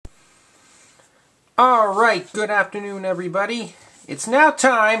Alright, good afternoon everybody. It's now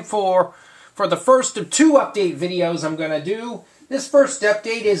time for the first of two update videos I'm going to do. This first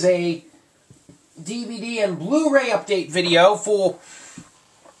update is a DVD and Blu-ray update video for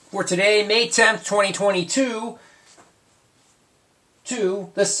today, May 10th, 2022.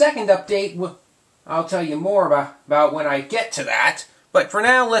 The second update, I'll tell you more about when I get to that. But for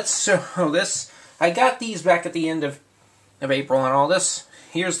now, let's show this. I got these back at the end of April and all this.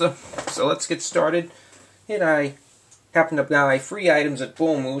 So let's get started. I happened to buy free items at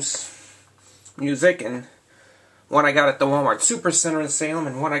Bull Moose Music, and one I got at the Walmart Supercenter in Salem,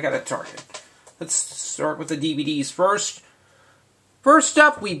 and one I got at Target. Let's start with the DVDs first. First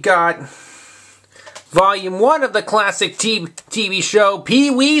up, we've got Volume 1 of the classic TV show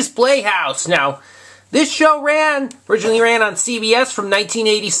Pee-wee's Playhouse. Now, this show originally ran on CBS from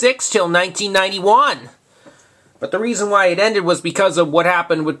 1986 till 1991. But the reason why it ended was because of what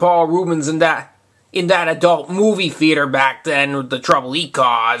happened with Paul Reubens in that adult movie theater back then, with the trouble he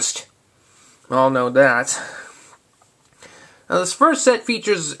caused. We all know that. Now, this first set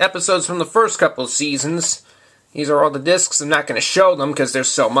features episodes from the first couple of seasons. These are all the discs. I'm not going to show them because there's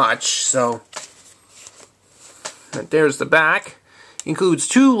so much. So, there's the back. Includes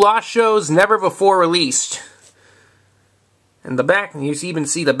 2 lost shows never before released. And the back, you even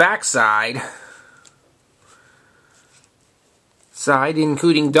see the back side.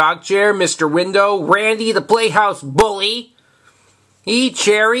 Including Dog Chair, Mr. Window, Randy the Playhouse Bully,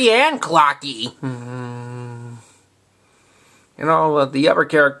 Cherry, and Clocky. And all of the other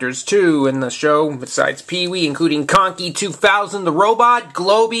characters, too, in the show, besides Pee-wee, including Conky 2000, the Robot,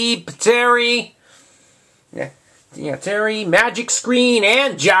 Globy, Terry, Terry, Magic Screen,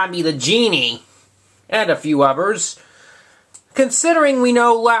 and Johnny the Genie, and a few others. Considering we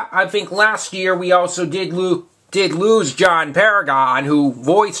know, I think last year we also did lose John Paragon, who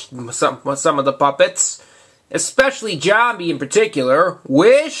voiced some of the puppets, especially Zombie in particular.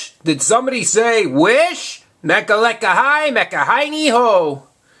 Wish? Did somebody say wish? Mecha lecka hi, mecha hi ni ho.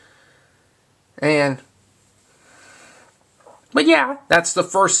 But yeah, that's the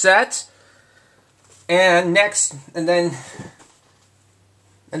first set. And then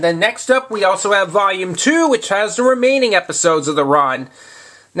next up, we also have Volume 2, which has the remaining episodes of the run.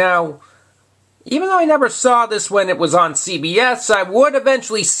 Now, even though I never saw this when it was on CBS, I would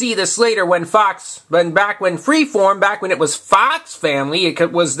eventually see this later when back when it was Fox Family.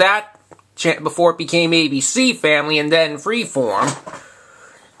 It was that before it became ABC Family and then Freeform.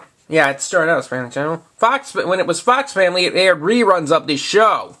 Yeah, it started out as Family Channel. When it was Fox Family, it aired reruns of this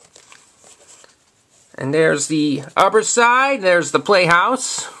show. And there's the upper side, there's the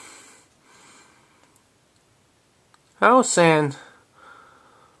Playhouse. And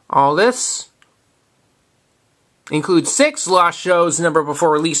all this includes 6 lost shows never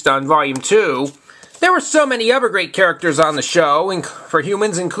before released on Volume 2. There were so many other great characters on the show, for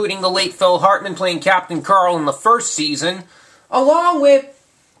humans, including the late Phil Hartman playing Captain Carl in the first season, along with,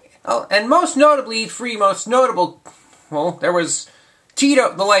 and most notably, there was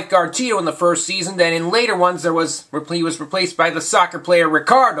Tito, the lifeguard Tito in the first season. Then in later ones, he was replaced by the soccer player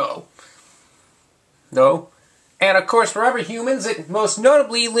Ricardo. And of course, for other humans, most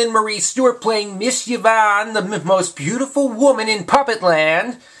notably Lynn Marie Stewart playing Miss Yvonne, the most beautiful woman in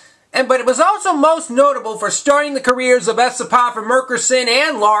Puppetland. But it was also most notable for starting the careers of Essa Poffer Murkerson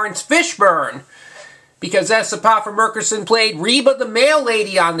and Lawrence Fishburne. Because Essa Poffer Murkerson played Reba the Mail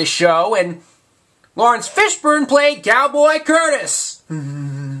Lady on the show, and Lawrence Fishburne played Cowboy Curtis.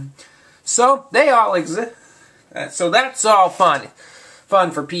 So, they all exist. So that's all fun.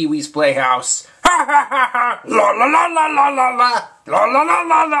 Fun for Pee-wee's Playhouse. Ha ha ha ha! La la la la la la la! La la la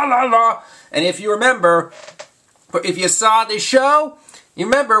la la la la! And if you remember, if you saw this show, you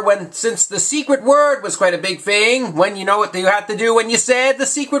remember since the secret word was quite a big thing, when you know what you had to do when you said the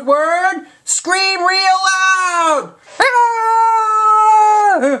secret word? Scream real loud!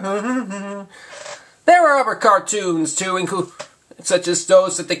 There are other cartoons too, such as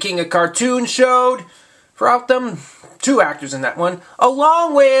those that the King of Cartoons showed. Throughout them, 2 actors in that one,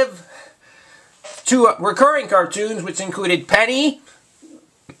 along with 2 recurring cartoons, which included Penny,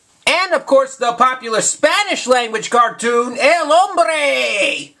 and of course the popular Spanish language cartoon, El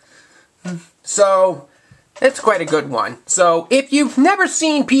Hombre! So, it's quite a good one. So, if you've never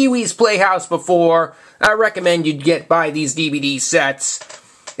seen Pee-wee's Playhouse before, I recommend you buy these DVD sets.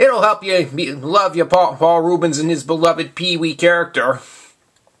 It'll help you love your Paul Reubens and his beloved Pee-wee character.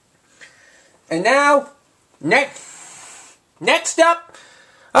 And now, next up,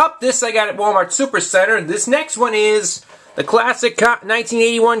 this I got at Walmart Supercenter. This next one is the classic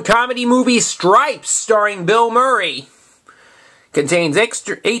 1981 comedy movie Stripes, starring Bill Murray. Contains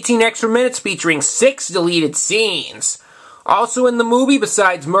 18 extra minutes featuring 6 deleted scenes. Also in the movie,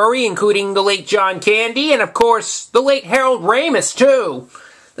 besides Murray, including the late John Candy, and of course, the late Harold Ramis, too.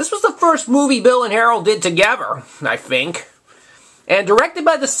 This was the first movie Bill and Harold did together, I think. And directed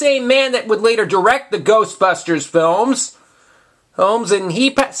by the same man that would later direct the Ghostbusters films. And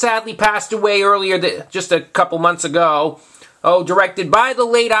he sadly passed away earlier, just a couple months ago. Oh, directed by the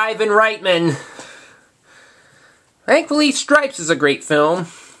late Ivan Reitman. Thankfully, Stripes is a great film.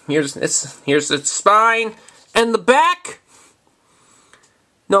 Here's the spine and the back.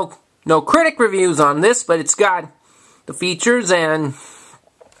 No critic reviews on this, but it's got the features, and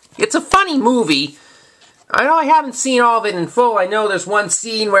it's a funny movie. I know I haven't seen all of it in full. I know there's one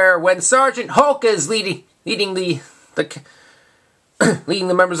scene where when Sergeant Hulk is leading the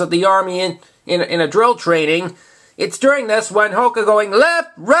members of the army in a drill training. It's during this when Hulk is going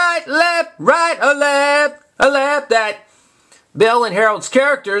left, right, a left, that Bill and Harold's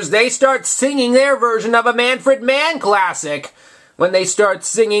characters, they start singing their version of a Manfred Mann classic. When they start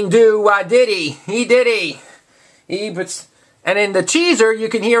singing do-wah-diddy, he-diddy. And in the teaser, you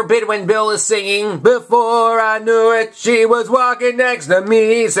can hear a bit when Bill is singing, before I knew it, she was walking next to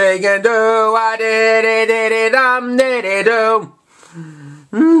me, singing do-wah-diddy-diddy-dum-diddy-do.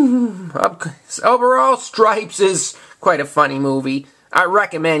 Overall, Stripes is quite a funny movie. I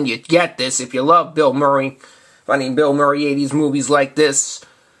recommend you get this if you love Bill Murray. Funny Bill Murray 80s movies like this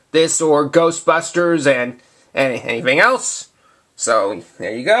or Ghostbusters and anything else. So,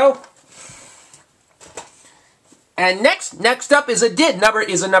 there you go. And next up is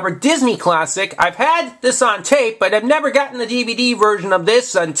another Disney classic. I've had this on tape, but I've never gotten the DVD version of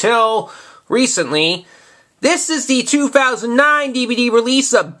this until recently. This is the 2009 DVD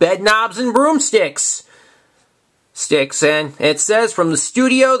release of Bedknobs and Broomsticks. And it says, from the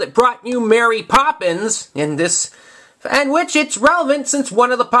studio that brought you Mary Poppins, and which it's relevant since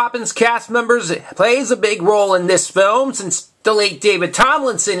one of the Poppins cast members plays a big role in this film, since the late David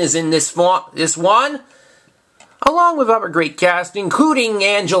Tomlinson is in this one, along with other great cast, including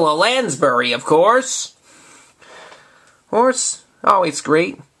Angela Lansbury, of course. Always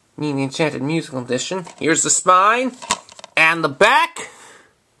great. The Enchanted Musical Edition. Here's the spine and the back.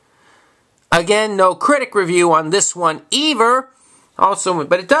 Again, no critic review on this one either.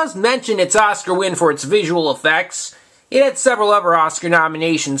 But it does mention its Oscar win for its visual effects. It had several other Oscar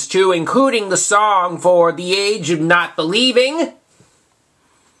nominations too, including the song for The Age of Not Believing.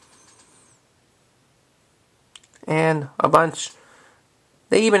 And a bunch.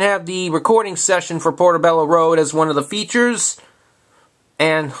 They even have the recording session for Portobello Road as one of the features.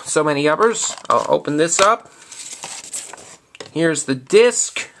 And so many others. I'll open this up. Here's the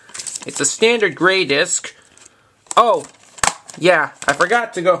disc. It's a standard gray disc. Oh, yeah, I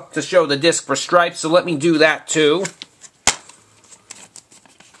forgot to show the disc for Stripes, so let me do that too.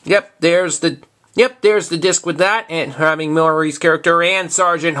 Yep, there's the disc with that, and having Murray's character and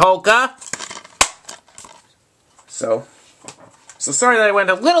Sergeant Hulka. So sorry that I went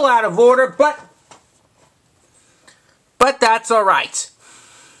a little out of order, but that's alright.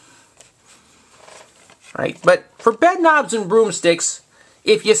 Right, but for Bedknobs and Broomsticks,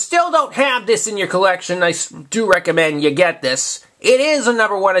 if you still don't have this in your collection, I do recommend you get this. It is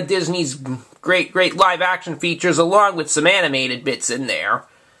another one of Disney's great live-action features, along with some animated bits in there.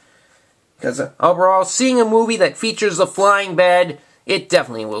 Because overall, seeing a movie that features a flying bed, it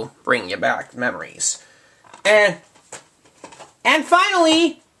definitely will bring you back memories. And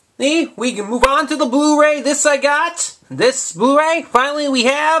finally, we can move on to the Blu-ray. This Blu-ray, finally we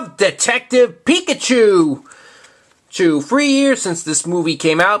have Detective Pikachu. 3 years since this movie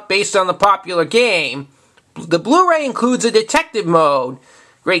came out, based on the popular game. The Blu-ray includes a detective mode.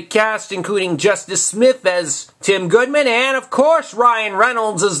 Great cast, including Justice Smith as Tim Goodman, and of course Ryan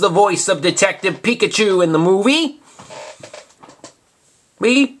Reynolds as the voice of Detective Pikachu in the movie.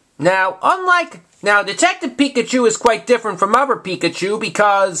 Now, Detective Pikachu is quite different from other Pikachu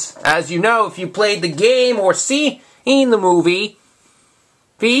because, as you know, if you played the game or seen the movie,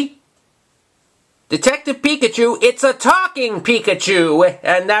 Detective Pikachu, it's a talking Pikachu,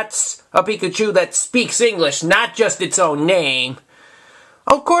 and that's a Pikachu that speaks English, not just its own name.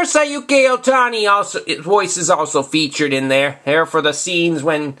 Of course, Sayuki Otani's voice is also featured in there for the scenes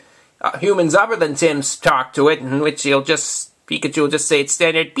when humans other than Tim talk to it, in which Pikachu will just say its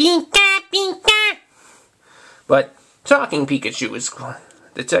standard Pika, Pika. But talking Pikachu is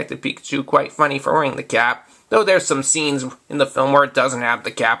Detective Pikachu quite funny for wearing the cap, though there's some scenes in the film where it doesn't have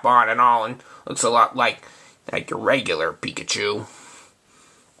the cap on and all, and looks a lot like your regular Pikachu.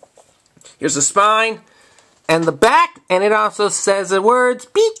 Here's the spine and the back, and it also says the words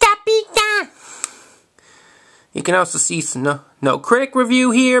Pika Pika. You can also see some no critic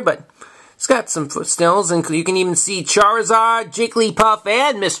review here, but it's got some stills, and you can even see Charizard, Jigglypuff,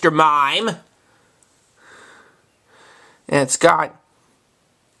 and Mr. Mime. And it's got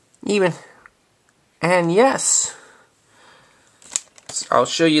even, and yes, I'll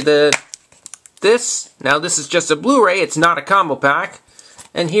show you this. Now this is just a Blu-ray, it's not a combo pack.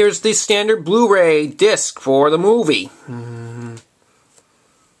 And here's the standard Blu-ray disc for the movie.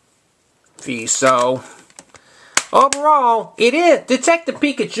 So, overall, Detective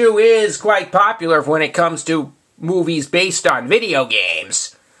Pikachu is quite popular when it comes to movies based on video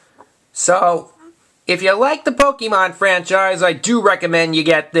games. So, if you like the Pokemon franchise, I do recommend you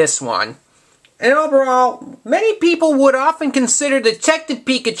get this one. And overall, many people would often consider Detective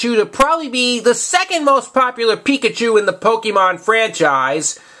Pikachu to probably be the second most popular Pikachu in the Pokemon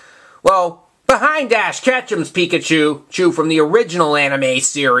franchise. Well, behind Ash Ketchum's Pikachu from the original anime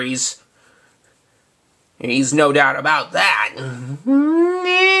series. He's no doubt about that.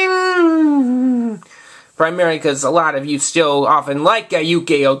 Primarily because a lot of you still often like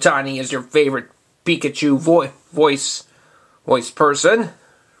Yuki Otani as your favorite Pikachu voice person.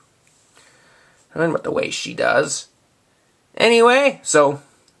 And with the way she does. Anyway,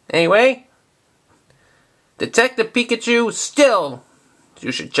 Detective Pikachu, still,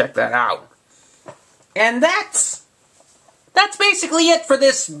 you should check that out. And that's basically it for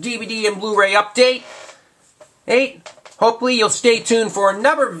this DVD and Blu-ray update. Hopefully you'll stay tuned for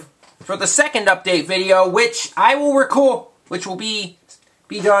the second update video, which I will record, which will be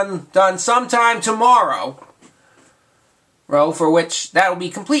done sometime tomorrow. For which that will be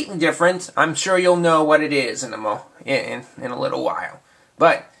completely different. I'm sure you'll know what it is in a little while.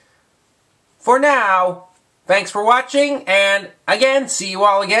 But for now, thanks for watching, and again, see you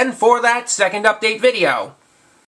all again for that second update video.